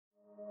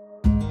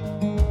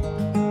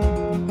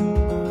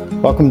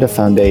Welcome to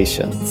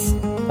Foundations,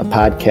 a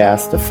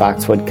podcast of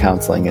Foxwood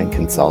Counseling and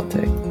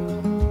Consulting.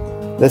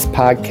 This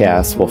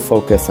podcast will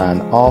focus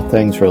on all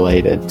things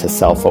related to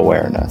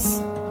self-awareness.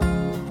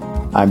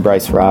 I'm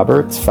Bryce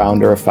Roberts,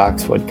 founder of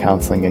Foxwood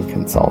Counseling and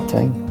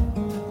Consulting.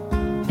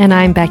 And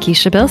I'm Becky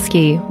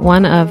Shabilsky,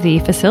 one of the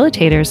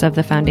facilitators of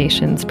the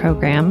Foundations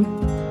program.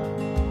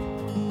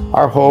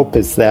 Our hope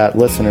is that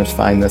listeners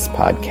find this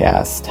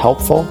podcast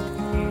helpful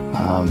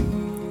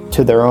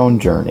to their own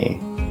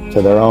journey,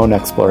 to their own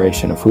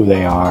exploration of who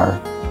they are,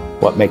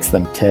 what makes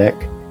them tick,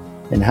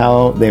 and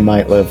how they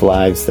might live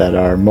lives that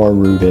are more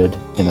rooted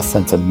in a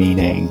sense of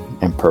meaning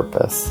and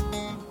purpose.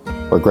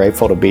 We're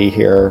grateful to be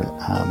here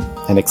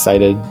and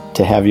excited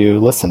to have you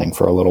listening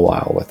for a little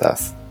while with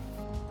us.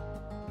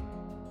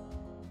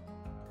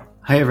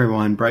 Hi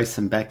everyone, Bryce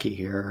and Becky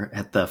here.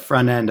 At the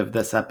front end of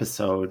this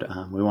episode,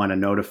 we want to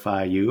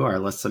notify you, our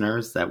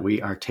listeners, that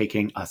we are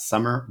taking a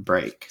summer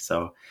break.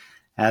 So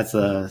as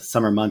the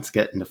summer months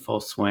get into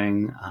full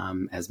swing,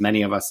 as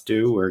many of us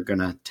do, we're going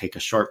to take a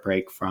short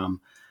break from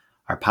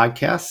our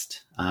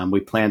podcast.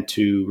 We plan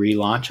to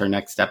relaunch our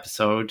next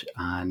episode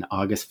on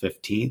August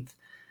 15th.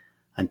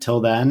 Until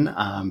then,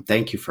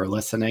 thank you for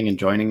listening and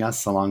joining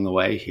us along the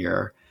way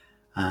here.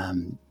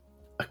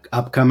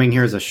 Upcoming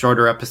here is a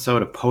shorter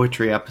episode, a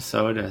poetry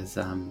episode, as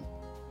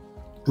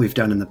we've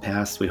done in the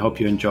past. We hope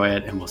you enjoy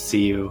it, and we'll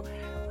see you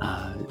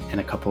in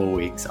a couple of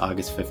weeks.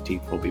 August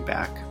 15th, we'll be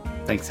back.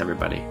 Thanks,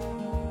 everybody.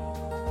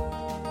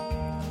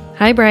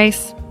 Hi,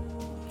 Bryce.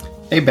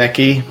 Hey,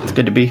 Becky. It's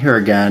good to be here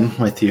again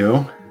with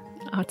you.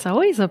 Oh, it's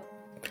always a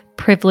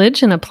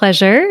privilege and a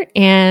pleasure,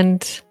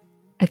 and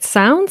it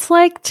sounds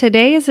like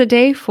today is a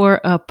day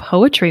for a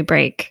poetry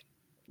break.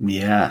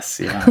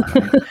 Yes, yeah.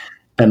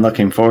 Been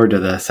looking forward to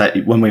this.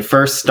 When we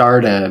first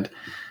started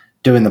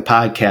doing the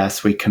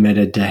podcast, we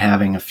committed to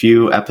having a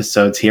few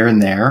episodes here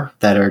and there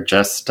that are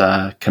just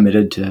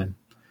committed to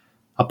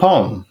a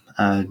poem,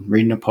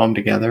 reading a poem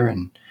together.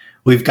 And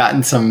we've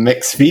gotten some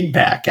mixed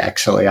feedback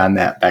actually on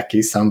that,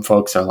 Becky. Some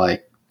folks are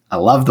like, I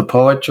love the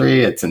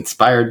poetry. It's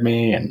inspired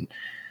me. And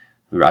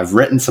I've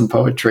written some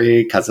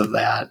poetry because of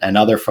that. And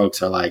other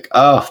folks are like,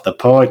 oh, the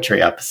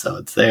poetry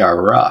episodes, they are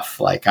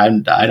rough. Like I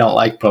don't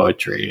like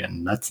poetry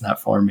and that's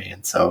not for me.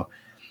 And so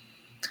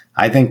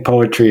I think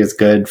poetry is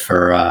good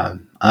for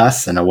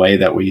us in a way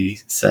that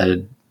we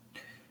said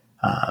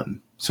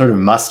sort of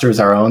musters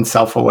our own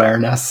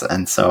self-awareness.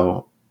 And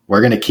so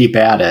we're going to keep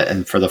at it.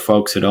 And for the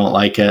folks who don't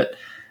like it,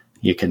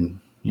 you can,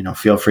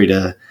 feel free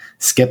to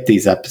skip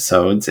these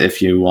episodes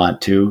if you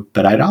want to.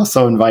 But I'd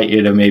also invite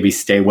you to maybe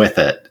stay with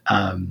it.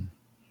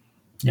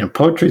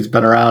 Poetry's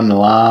been around a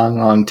long,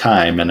 long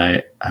time.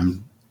 And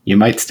you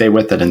might stay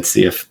with it and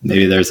see if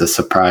maybe there's a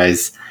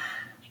surprise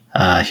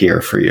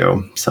here for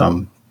you.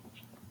 So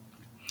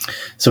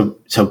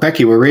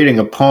Becky, we're reading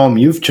a poem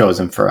you've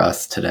chosen for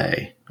us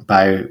today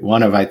by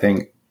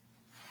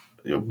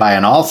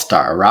an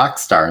all-star, a rock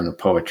star in the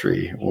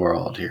poetry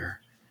world here.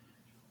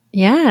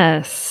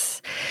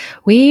 Yes.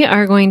 We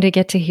are going to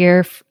get to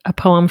hear a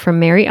poem from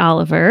Mary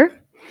Oliver.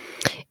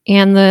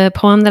 And the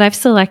poem that I've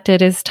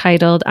selected is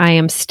titled, I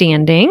Am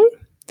Standing,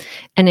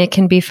 and it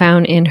can be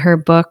found in her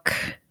book,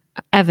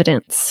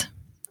 Evidence.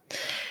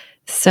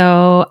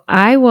 So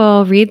I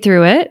will read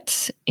through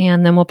it,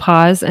 and then we'll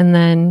pause, and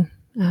then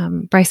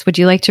Bryce, would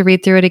you like to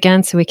read through it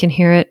again so we can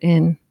hear it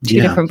in two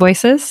different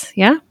voices?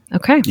 Yeah?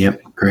 Okay.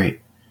 Yep.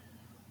 Great.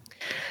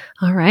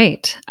 All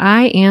right.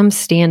 I am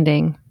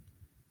standing.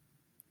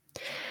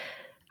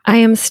 I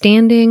am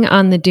standing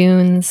on the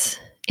dunes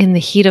in the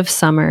heat of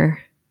summer,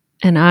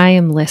 and I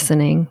am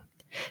listening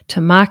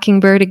to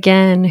Mockingbird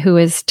again, who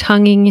is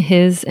tonguing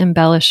his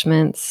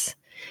embellishments.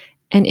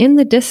 And in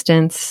the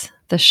distance,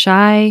 the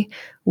shy,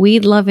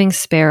 weed-loving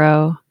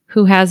sparrow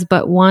who has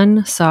but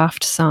one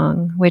soft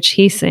song, which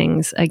he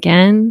sings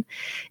again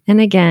and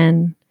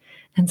again,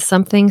 and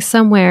something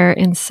somewhere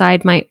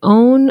inside my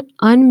own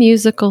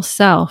unmusical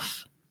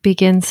self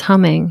begins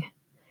humming.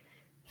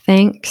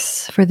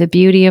 Thanks for the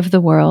beauty of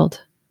the world.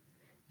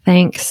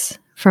 Thanks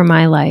for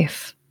my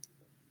life.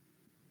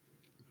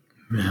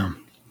 Yeah.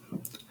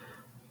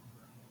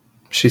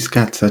 She's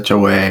got such a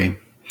way.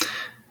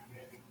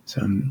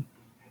 So,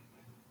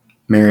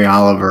 Mary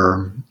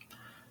Oliver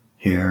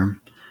here.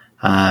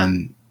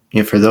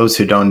 For those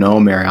who don't know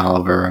Mary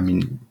Oliver,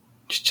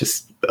 she's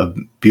just a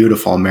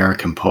beautiful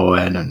American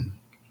poet and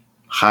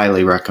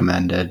highly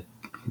recommended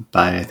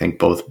by, I think,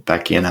 both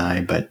Becky and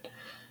I. But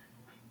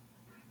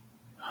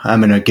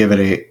I'm going to give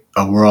it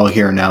a whirl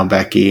here now,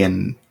 Becky,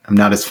 and I'm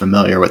not as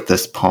familiar with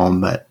this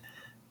poem, but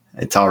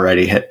it's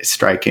already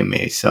striking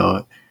me.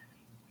 So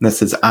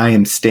this is I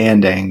Am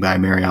Standing by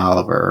Mary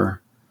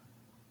Oliver.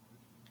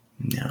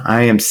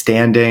 I am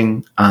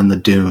standing on the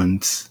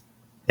dunes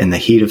in the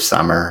heat of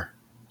summer,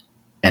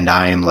 and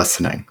I am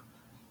listening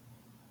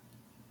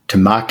to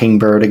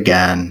Mockingbird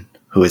again,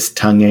 who is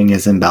tonguing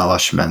his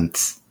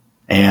embellishments,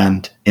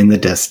 and in the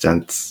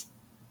distance,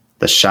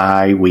 the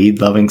shy,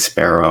 weed-loving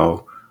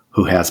sparrow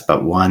who has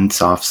but one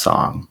soft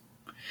song,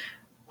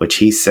 which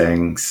he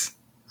sings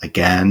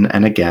again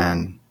and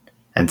again,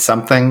 and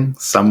something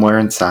somewhere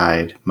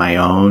inside my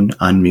own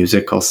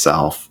unmusical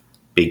self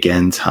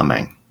begins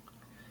humming.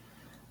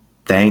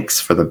 Thanks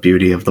for the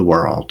beauty of the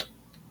world.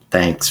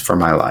 Thanks for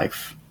my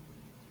life.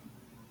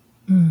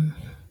 Mm.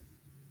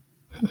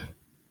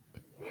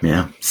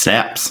 Yeah,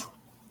 snaps.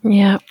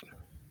 Yeah.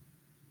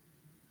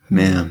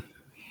 Man.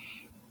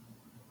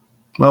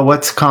 Well,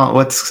 what's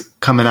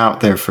coming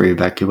out there for you,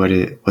 Becky?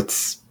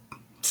 What's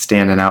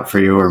standing out for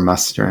you or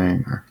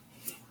mustering?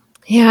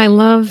 Yeah, I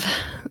love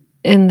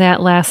in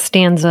that last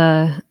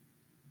stanza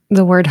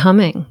the word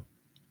humming.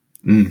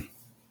 And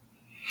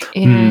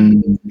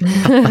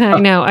I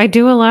know I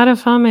do a lot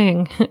of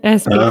humming,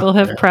 as people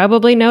have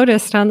probably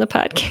noticed on the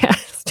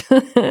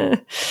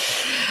podcast.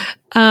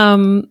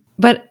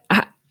 But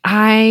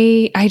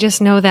I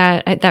just know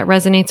that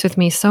resonates with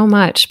me so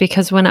much,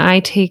 because when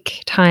I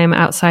take time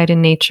outside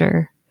in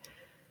nature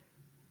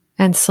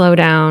and slow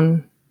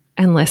down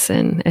and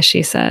listen, as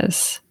she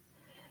says,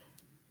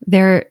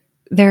 there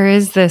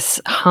is this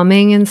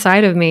humming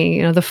inside of me.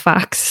 You know, the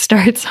fox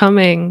starts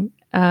humming,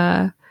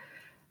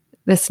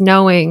 this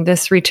knowing,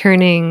 this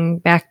returning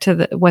back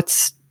to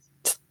what's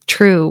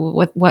true,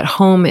 what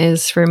home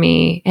is for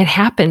me. It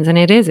happens, and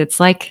it's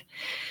like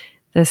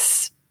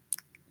this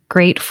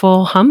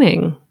grateful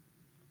humming.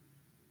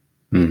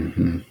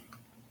 Mm-hmm.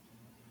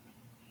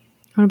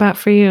 What about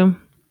for you?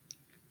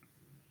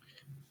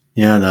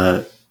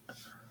 Yeah,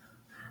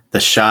 the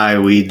shy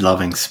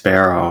weed-loving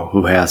sparrow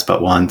who has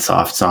but one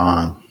soft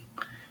song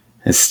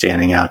is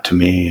standing out to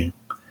me.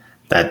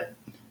 That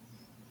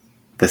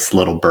this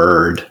little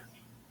bird,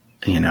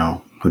 who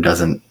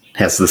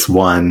has this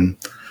one,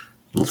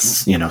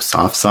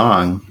 soft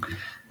song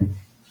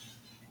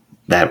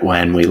that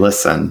when we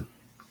listen,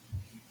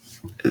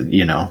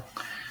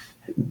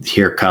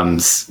 here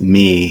comes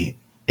me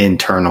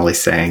internally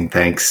saying,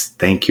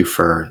 thank you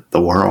for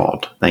the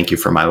world. Thank you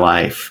for my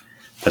life,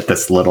 that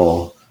this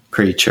little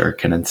creature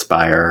can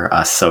inspire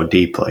us so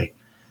deeply.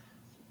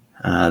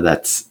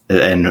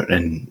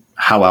 And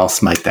how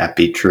else might that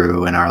be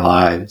true in our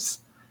lives?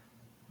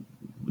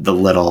 The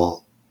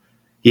little,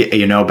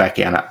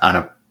 Becky, on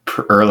a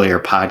earlier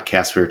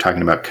podcast, we were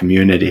talking about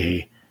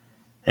community,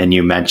 and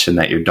you mentioned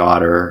that your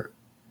daughter,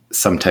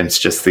 sometimes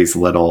just these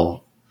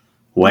little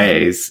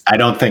ways. I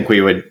don't think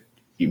we would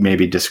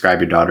maybe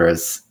describe your daughter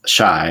as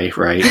shy,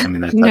 right? I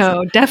mean,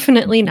 no,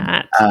 definitely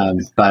not.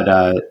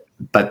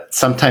 But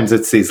sometimes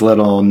it's these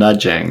little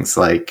nudgings,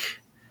 like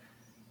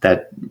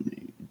that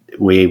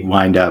we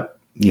wind up,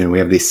 we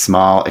have these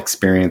small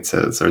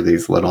experiences or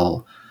these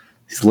little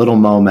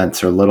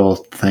moments or little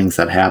things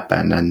that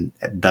happen. And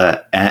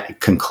the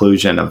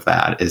conclusion of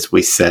that is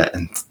we sit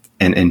and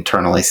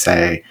internally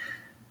say,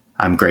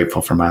 I'm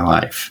grateful for my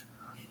life.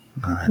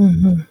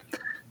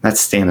 That's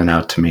standing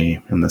out to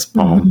me in this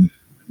poem.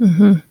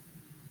 Mm-hmm.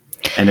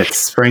 And it's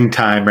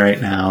springtime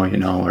right now,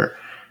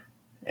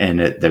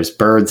 there's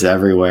birds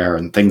everywhere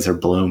and things are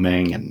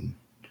blooming, and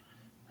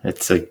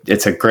it's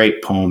a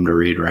great poem to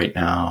read right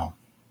now.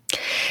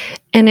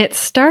 And it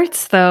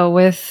starts, though,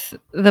 with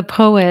the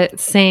poet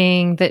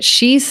saying that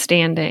she's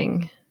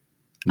standing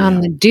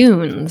on the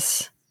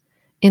dunes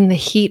in the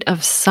heat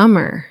of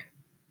summer.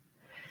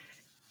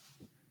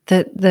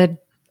 The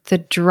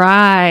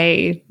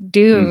dry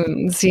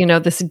dunes,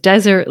 this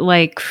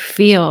desert-like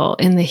feel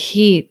in the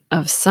heat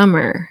of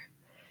summer.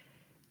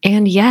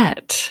 And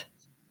yet,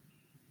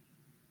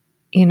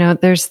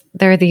 there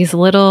are these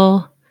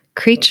little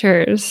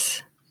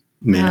creatures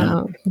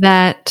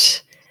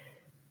that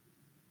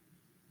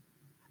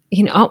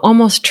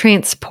almost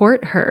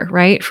transport her,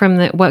 right, from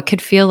what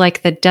could feel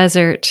like the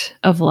desert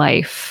of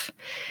life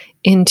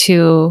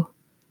into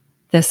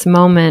this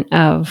moment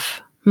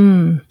of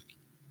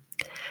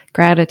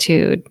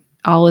gratitude,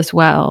 all is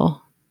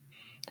well.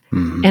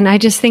 Mm-hmm. And I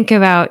just think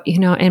about,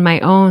 in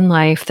my own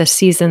life, the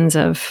seasons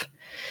of,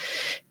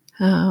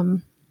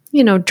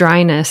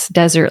 dryness,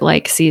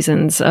 desert-like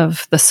seasons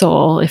of the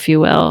soul, if you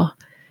will,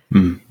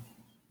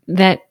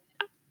 that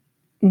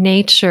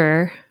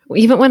nature,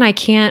 even when I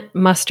can't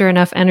muster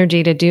enough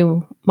energy to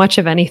do much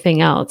of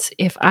anything else,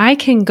 if I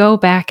can go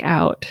back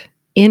out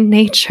in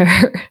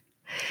nature,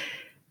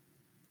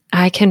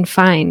 I can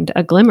find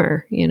a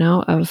glimmer,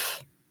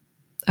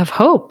 of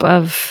hope,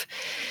 of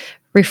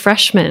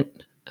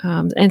refreshment.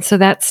 And so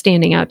that's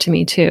standing out to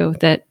me too,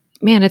 that,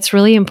 man, it's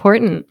really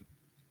important.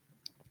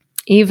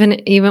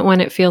 Even when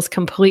it feels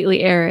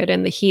completely arid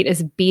and the heat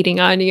is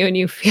beating on you and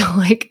you feel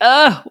like,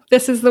 oh,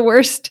 this is the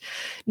worst,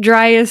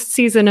 driest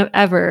season of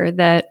ever,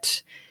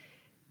 that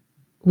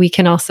we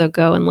can also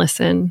go and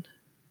listen.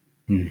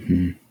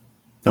 Mm-hmm.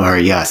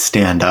 Or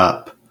stand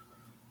up.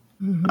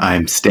 Mm-hmm.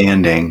 I'm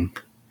standing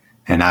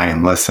and I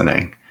am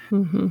listening,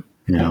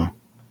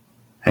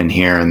 and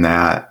hearing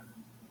that,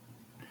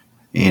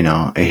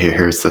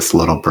 here's this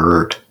little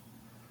bird.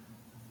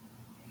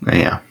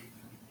 Yeah.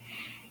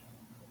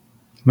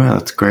 Well,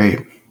 that's great.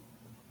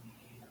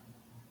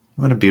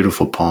 What a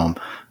beautiful poem.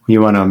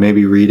 You want to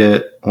maybe read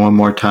it one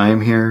more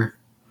time here?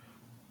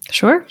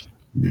 Sure.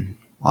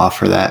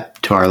 Offer that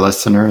to our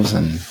listeners.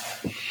 And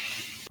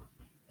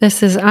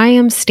this is, I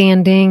am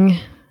standing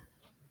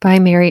by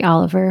Mary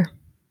Oliver.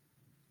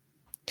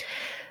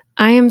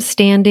 I am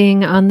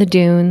standing on the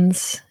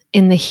dunes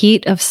in the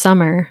heat of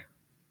summer,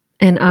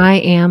 and I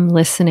am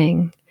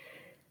listening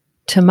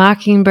to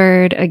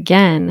Mockingbird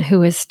again,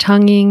 who is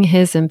tonguing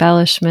his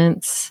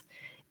embellishments,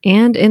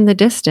 and in the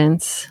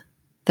distance,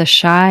 the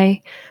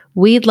shy,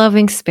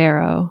 weed-loving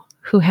sparrow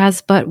who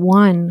has but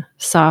one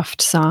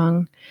soft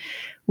song,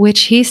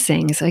 which he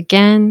sings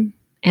again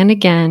and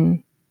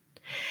again,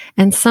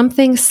 and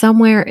something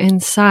somewhere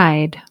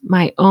inside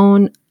my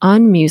own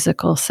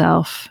unmusical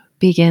self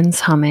begins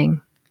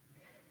humming.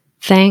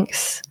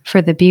 Thanks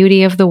for the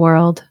beauty of the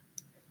world.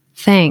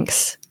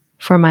 Thanks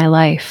for my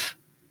life.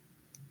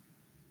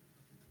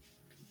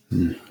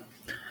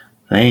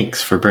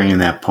 Thanks for bringing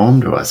that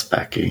poem to us,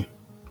 Becky.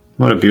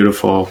 What a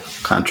beautiful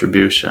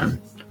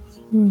contribution.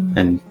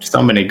 And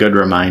so many good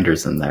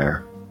reminders in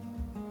there.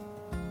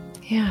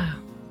 Yeah.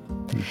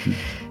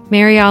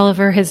 Mary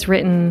Oliver has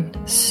written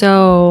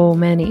so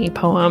many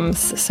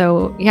poems.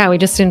 So yeah, we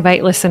just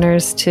invite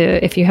listeners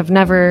to, if you have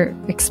never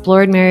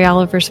explored Mary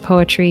Oliver's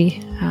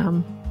poetry,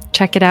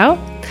 check it out.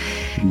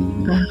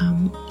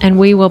 And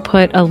we will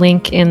put a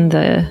link in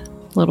the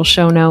little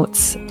show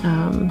notes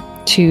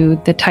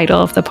to the title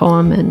of the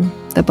poem and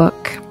the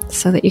book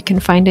so that you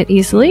can find it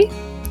easily.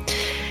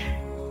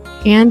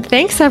 And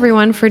thanks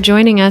everyone for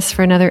joining us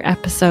for another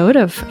episode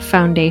of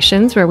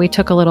Foundations, where we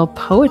took a little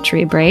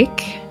poetry break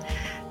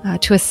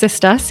to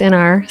assist us in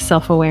our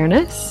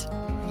self-awareness.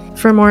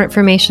 For more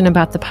information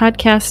about the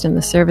podcast and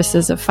the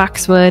services of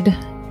Foxwood,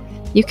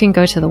 you can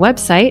go to the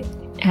website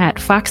at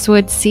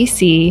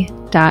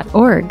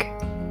foxwoodcc.org.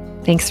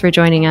 Thanks for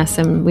joining us,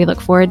 and we look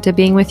forward to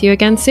being with you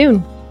again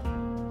soon.